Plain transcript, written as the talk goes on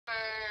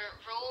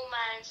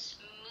romance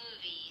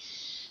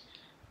movies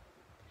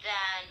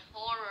than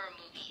horror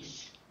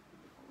movies?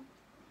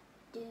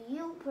 Do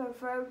you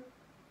prefer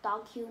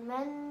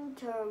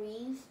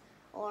documentaries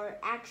or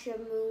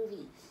action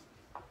movies?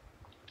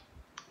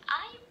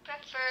 I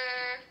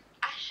prefer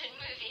action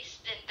movies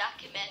than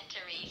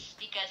documentaries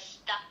because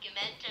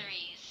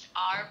documentaries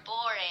are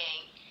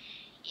boring.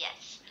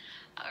 Yes.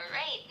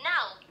 Alright,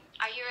 now,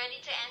 are you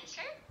ready to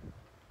answer?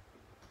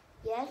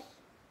 Yes.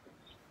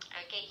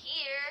 Okay,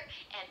 here,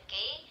 MK,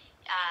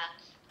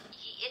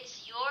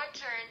 it's your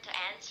turn to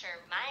answer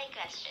my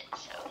question.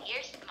 So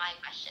here's my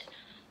question.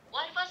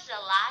 What was the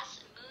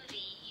last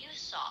movie you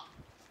saw?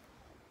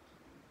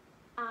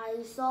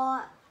 I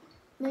saw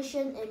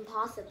Mission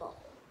Impossible.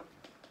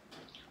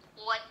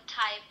 What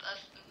type of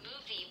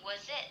movie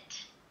was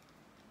it?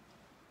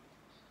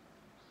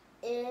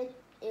 It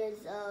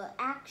is an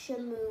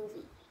action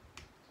movie.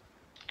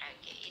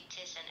 Okay, it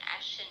is an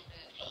action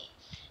movie.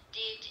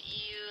 Did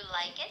you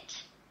like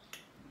it?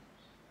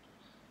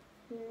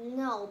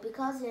 No,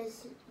 because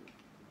it's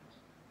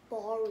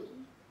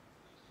boring.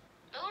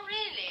 Oh,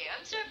 really?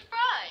 I'm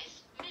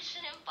surprised.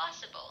 Mission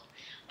Impossible.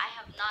 I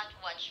have not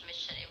watched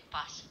Mission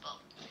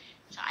Impossible,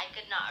 so I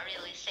could not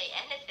really say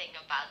anything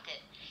about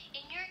it.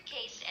 In your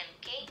case,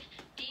 MK,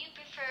 do you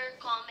prefer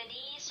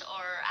comedies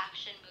or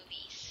action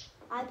movies?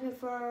 I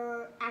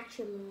prefer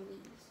action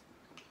movies.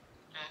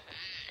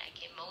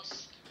 Okay,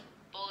 most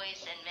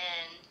boys and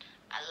men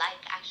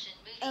like action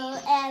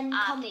movies. And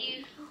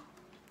comedy.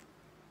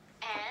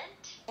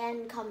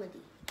 And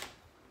comedy.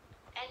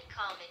 And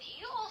comedy.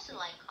 You also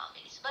like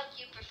comedies, but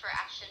you prefer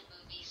action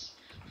movies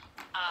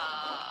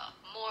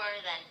more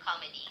than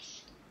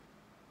comedies.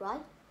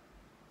 Right?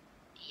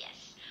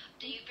 Yes.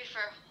 Do you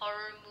prefer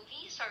horror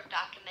movies or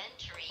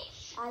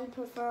documentaries? I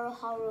prefer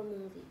horror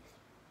movies.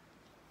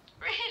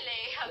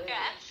 Really? Okay,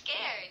 Yeah. I'm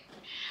scared.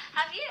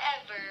 Have you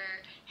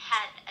ever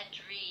had a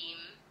dream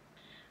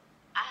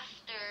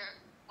after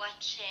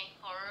watching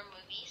horror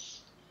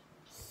movies?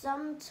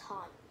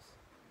 Sometimes.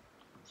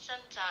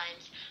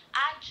 Sometimes.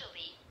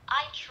 Actually,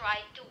 I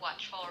tried to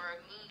watch horror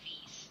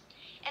movies.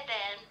 And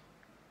then,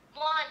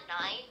 one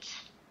night,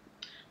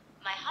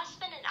 my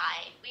husband and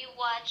I, we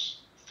watched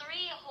 3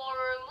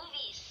 horror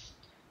movies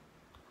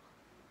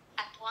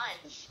at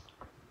once,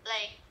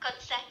 like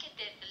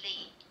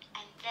consecutively.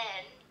 And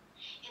then,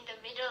 in the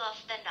middle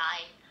of the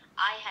night,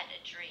 I had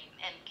a dream,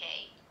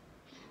 MK.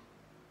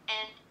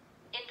 And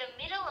in the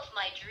middle of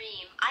my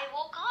dream, I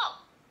woke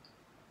up.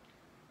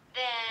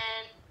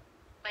 Then,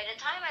 by the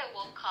time I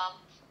woke up,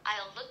 I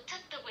looked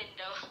at the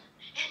window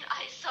and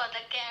I saw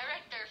the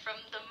character from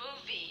the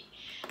movie.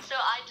 So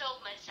I told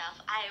myself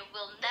I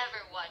will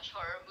never watch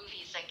horror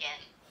movies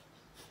again.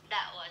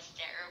 That was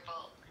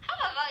terrible.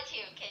 How about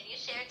you? Can you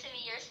share to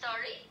me your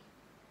story?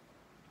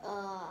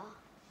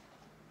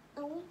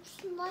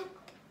 It's like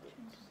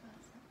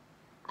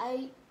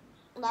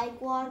I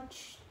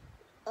watch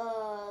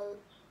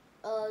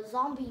a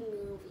zombie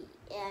movie,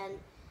 and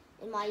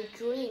in my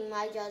dream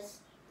I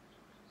just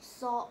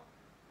saw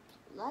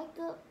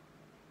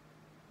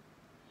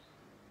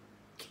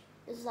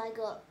it's like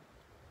a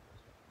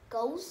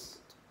ghost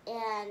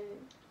and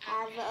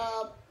have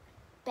a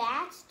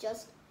bat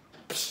just.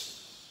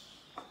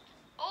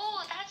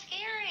 Oh, that's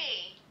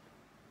scary.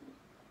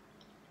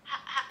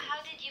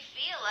 How did you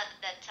feel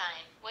at that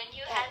time when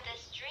you had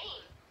this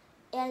dream?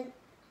 And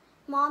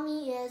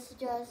mommy is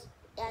just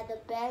at the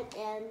bed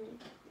and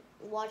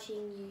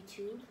watching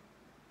YouTube.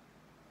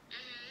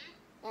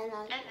 Mm-hmm.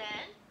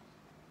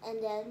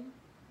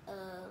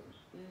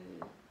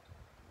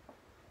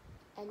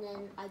 And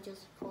then I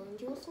just fall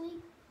into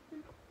sleep.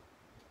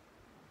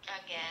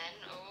 Again?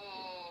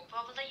 Oh,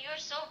 probably you're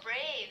so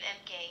brave,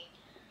 MK.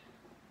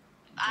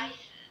 I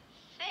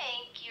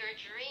think your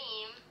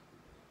dream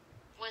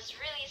was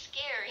really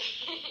scary.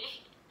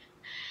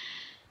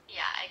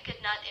 Yeah, I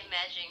could not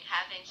imagine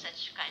having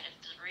such kind of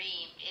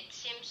dream. It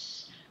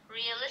seems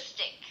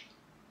realistic.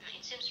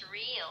 It seems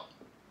real.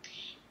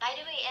 By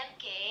the way,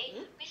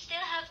 MK, we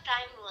still have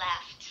time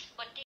left. What do